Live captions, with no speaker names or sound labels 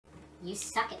You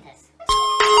suck at this.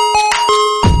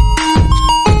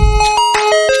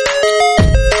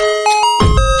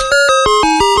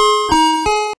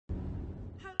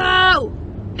 Hello!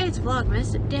 It's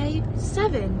Vlogmas Day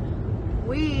 7.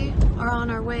 We are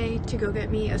on our way to go get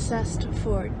me assessed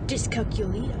for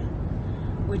dyscalculia,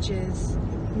 which is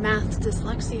math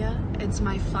dyslexia. It's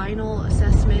my final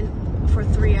assessment for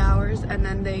 3 hours, and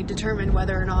then they determine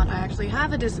whether or not I actually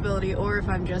have a disability or if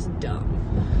I'm just dumb.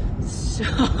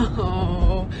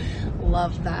 So,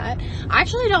 love that. I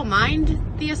actually don't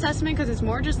mind the assessment because it's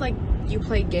more just like you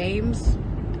play games,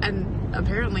 and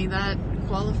apparently that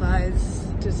qualifies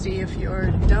to see if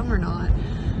you're dumb or not.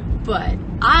 But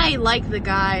I like the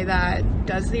guy that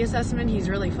does the assessment. He's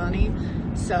really funny.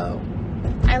 So,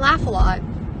 I laugh a lot,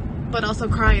 but also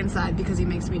cry inside because he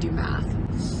makes me do math.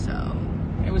 So,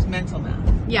 it was mental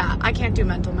math. yeah, I can't do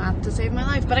mental math to save my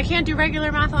life, but I can't do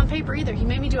regular math on paper either. He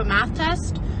made me do a math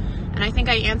test, and I think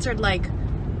I answered like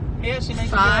Yeah, she made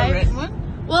 5. you do a written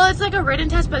one? Well, it's like a written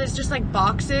test, but it's just like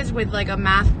boxes with like a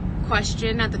math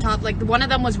question at the top. Like one of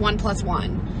them was 1 +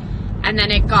 1, and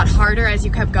then it got harder as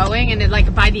you kept going, and it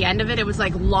like by the end of it, it was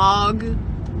like log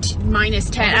minus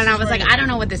 10, and I was like, I don't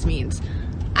know what this means.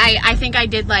 I think I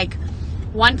did like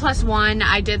 1 + 1.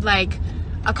 I did like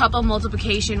a couple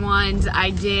multiplication ones.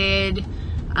 I did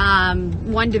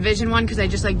one division one because I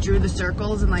just like drew the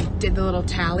circles and like did the little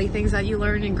tally things that you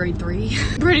learn in grade 3.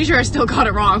 Pretty sure I still got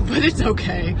it wrong, but it's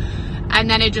okay. And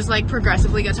then it just like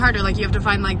progressively gets harder. Like you have to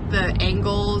find like the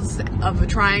angles of a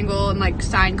triangle and like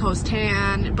sine, cos,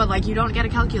 tan, but like you don't get a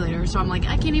calculator. So I'm like,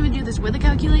 I can't even do this with a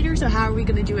calculator. So how are we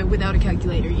gonna do it without a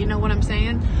calculator? You know what I'm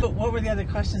saying? But what were the other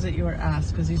questions that you were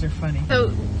asked? Because these are funny.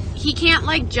 So he can't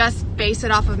like just base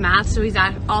it off of math. So he's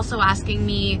also asking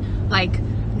me like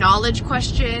knowledge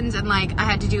questions, and like I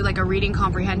had to do like a reading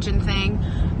comprehension thing.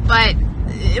 But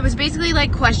it was basically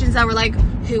like questions that were like,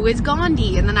 who is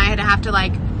Gandhi? And then I had to have to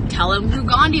like tell him who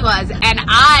Gandhi was, and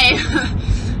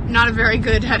I not very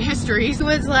good at history, so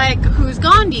it's like, who's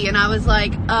Gandhi? And I was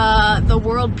like, the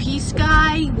world peace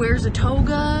guy, wears a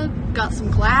toga, got some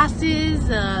glasses,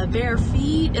 bare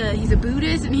feet, he's a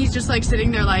Buddhist. And he's just like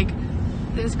sitting there like,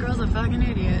 this girl's a fucking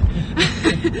idiot.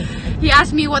 He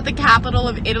asked me what the capital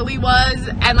of Italy was,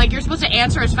 and like you're supposed to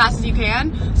answer as fast as you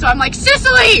can, so I'm like,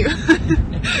 Sicily!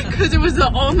 Because it was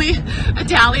the only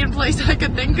Italian place I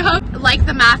could think of. Like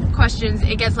the math questions,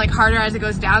 it gets like harder as it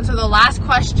goes down. So the last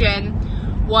question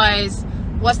was,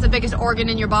 what's the biggest organ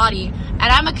in your body? And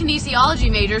I'm a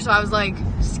kinesiology major, so I was like,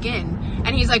 skin.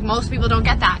 And he's like, most people don't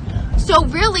get that. So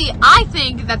really, I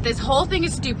think that this whole thing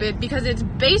is stupid because it's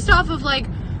based off of like,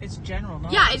 It's general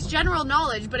knowledge. yeah, it's general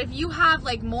knowledge, but if you have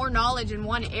like more knowledge in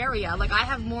one area, like I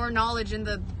have more knowledge in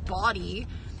the body,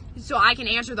 so I can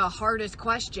answer the hardest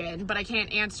question, but I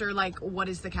can't answer like, what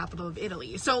is the capital of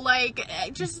Italy? So like,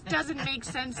 it just doesn't make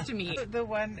sense to me. The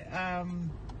one,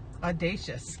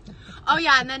 audacious. Oh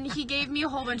yeah, and then he gave me a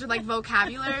whole bunch of like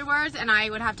vocabulary words, and I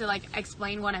would have to like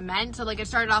explain what it meant. So like it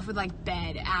started off with like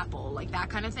bed, apple, like that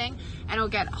kind of thing, and it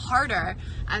would get harder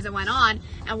as it went on.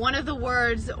 And one of the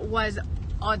words was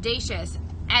audacious,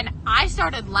 and I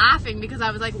started laughing because I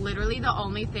was like, literally the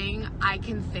only thing I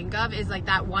can think of is like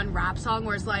that one rap song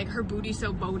where it's like, her booty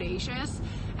so bodacious,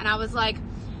 and I was like,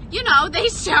 you know, they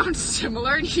sound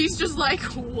similar. And he's just like,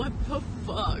 what the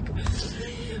fuck?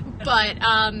 But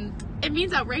it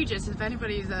means outrageous if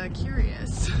anybody's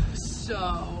curious. So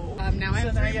now I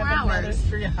have 3 more hours.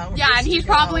 3 hours. Yeah, and he's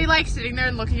probably like sitting there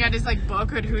and looking at his like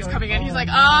book and who's coming in. He's like,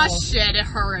 oh shit,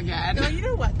 her again. No, you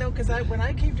know what though? Because when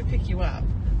I came to pick you up,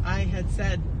 I had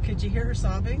said, could you hear her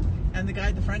sobbing? And the guy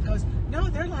at the front goes, no,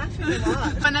 they're laughing a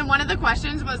lot. And then one of the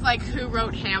questions was like, who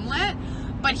wrote Hamlet?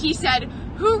 But he said,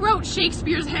 who wrote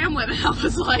Shakespeare's Hamlet? And I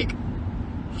was like,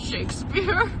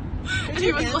 Shakespeare? Could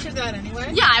you answer that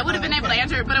anyway? Yeah, I would have been able to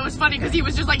answer it, but it was funny because he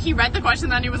was just like, he read the question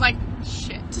and then he was like,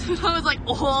 shit. And I was like,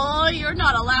 oh, you're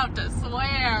not allowed to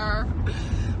swear.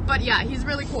 But yeah, he's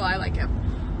really cool. I like him.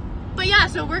 But yeah,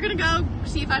 so we're gonna go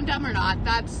see if I'm dumb or not.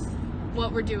 That's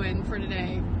what we're doing for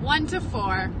today. 1 to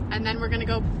 4, and then we're gonna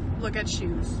go look at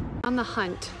shoes. On the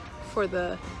hunt for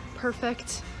the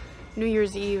perfect New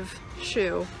Year's Eve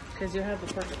shoe. Because you have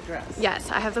the perfect dress. Yes,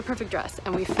 I have the perfect dress,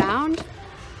 and we found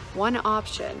one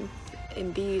option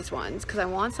in these ones because I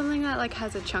want something that like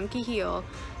has a chunky heel,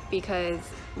 because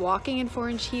walking in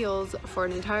 4-inch heels for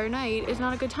an entire night is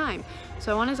not a good time.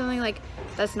 So I wanted something like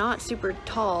that's not super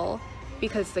tall,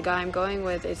 because the guy I'm going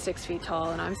with is 6 feet tall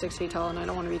and I'm 6 feet tall, and I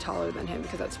don't want to be taller than him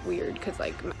because that's weird, because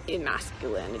like in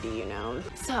masculinity, you know.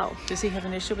 So does he have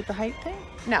an issue with the height thing?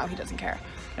 no, he doesn't care.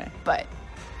 Okay. But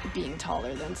being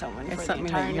taller than someone It's for something the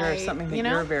entire that you're night, something that you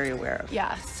know? you're very aware of.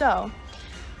 Yeah. So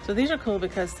So these are cool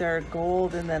because they're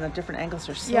gold and then at different angles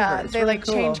they're silver. Yeah, It's they really like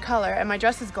cool. change color, and my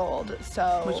dress is gold,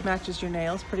 so. Which matches your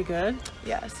nails pretty good.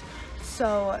 Yes.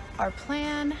 So our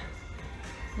plan,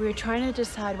 we were trying to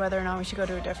decide whether or not we should go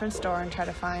to a different store and try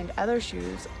to find other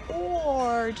shoes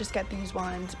or just get these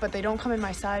ones, but they don't come in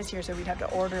my size here, so we'd have to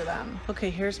order them. Okay,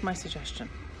 here's my suggestion.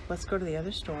 Let's go to the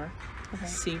other store, Okay.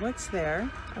 see what's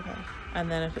there, Okay. and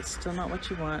then if it's still not what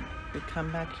you want, we come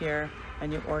back here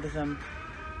and you order them,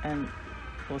 and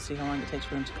we'll see how long it takes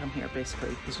for them to come here,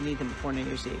 basically, because you need them before New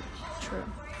Year's Eve. True.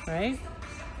 Right?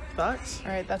 Thoughts?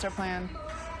 All right, that's our plan.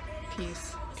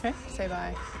 Peace. Okay. Say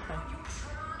bye. Bye.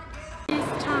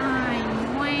 It's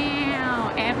time.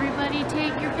 Wow. Everybody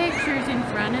take your pictures in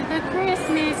front of the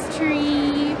Christmas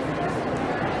tree.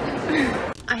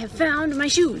 I have found my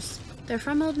shoes. They're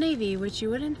from Old Navy, which you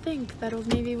wouldn't think that Old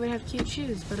Navy would have cute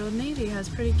shoes, but Old Navy has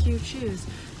pretty cute shoes.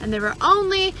 And they were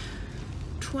only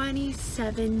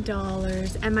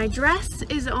 $27, and my dress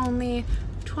is only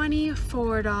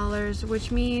 $24, which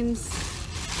means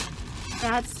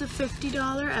that's the $50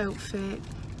 outfit,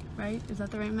 right? Is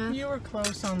that the right math? You were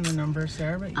close on the numbers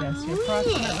there, but yes, Oh, you're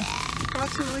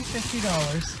approximately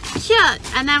 $50. Cute.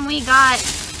 And then we got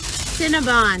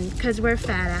Cinnabon, because we're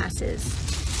fat asses.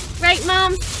 Right,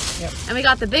 Mom? Yep. And we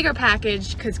got the bigger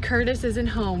package because Curtis isn't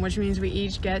home, which means we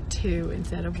each get 2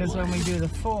 instead of 1. Because when we do the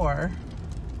 4,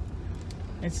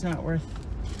 it's not worth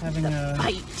having a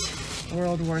Fight.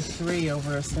 World War III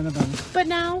over a Cinnabon. But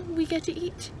now we get to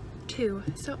eat 2,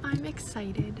 so I'm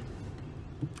excited.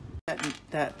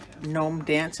 That gnome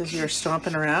dance as you're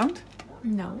stomping around?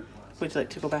 No. Would you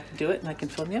like to go back and do it and I can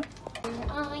film you?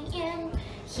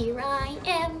 Here I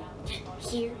am,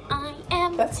 here I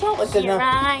am. That's not like the Here gnome.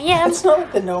 I am. That's not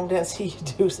like the gnome dance he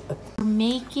do. We're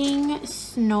making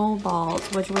snowballs,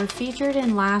 which were featured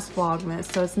in last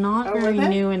Vlogmas, so it's not Oh, very were they?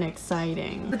 new and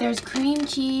exciting. But there's cream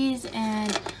cheese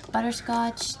and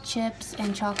butterscotch chips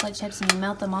and chocolate chips, and you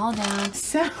melt them all down.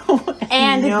 So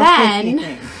And annoying.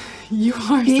 then you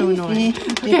are so annoying.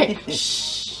 Okay,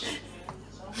 shh.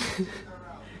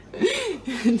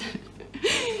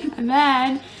 And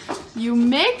then you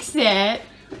mix it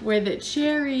with the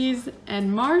cherries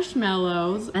and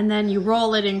marshmallows, and then you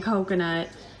roll it in coconut,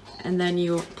 and then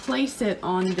you place it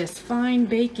on this fine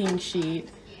baking sheet,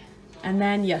 and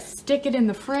then you stick it in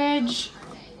the fridge,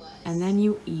 and then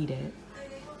you eat it.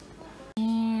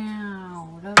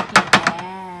 Wow, look at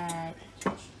that.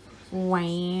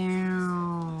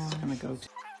 Wow. I'm gonna go.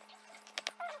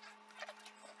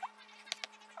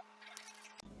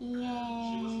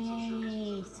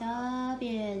 Yay, so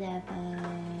beautiful.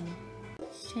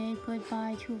 Say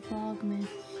goodbye to Vlogmas.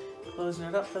 Closing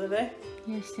it up for the day.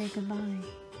 Yes, say goodbye.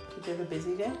 Did you have a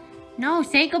busy day? No,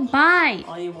 say goodbye.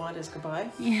 All you want is goodbye?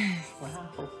 Yes.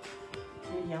 Wow.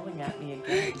 You're yelling at me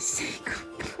again. Say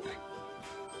goodbye.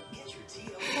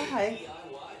 Bye.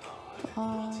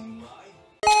 Bye.